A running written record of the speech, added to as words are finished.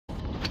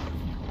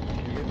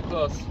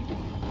close.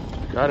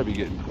 Gotta be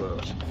getting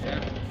close.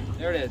 Yeah,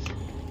 there it is.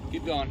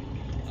 Keep going.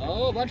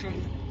 Oh, a bunch of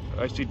them.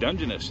 I see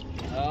Dungeness.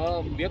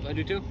 Yep, I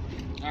do too.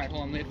 All right,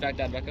 hold on, let me back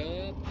that back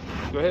up.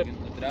 Go ahead.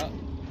 Lift it out.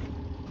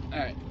 All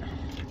right.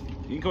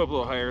 You can come up a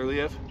little higher,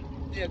 Lev.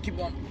 Yeah, keep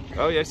going.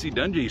 Oh yeah, I see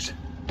Dungies.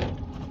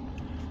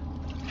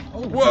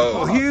 Oh,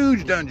 whoa,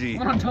 huge Dungie.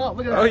 One on top,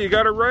 look at that. Oh, you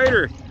got a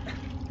rider.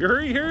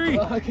 Hurry, hurry.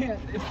 I can't,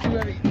 it's too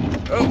heavy.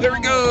 Oh, there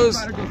it goes.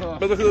 The rider goes off.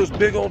 But look at those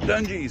big old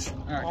Dungies.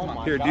 All right, come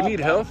on. Here, do you need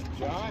help?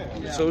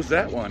 Yeah. So's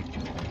that one.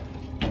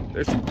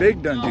 There's some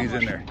big Dungies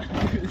in there.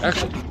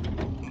 Actually,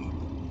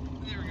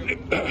 There we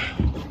go.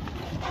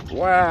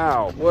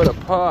 wow, what a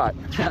pot.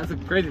 That's a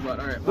crazy pot.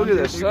 All right. Look at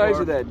the size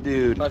of that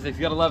dude. 5, 6,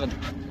 you got 11.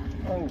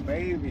 Oh,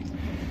 baby.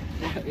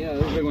 Yeah,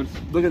 those are big ones.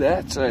 Look at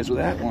that size with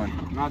that one.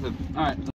 Massive. All right.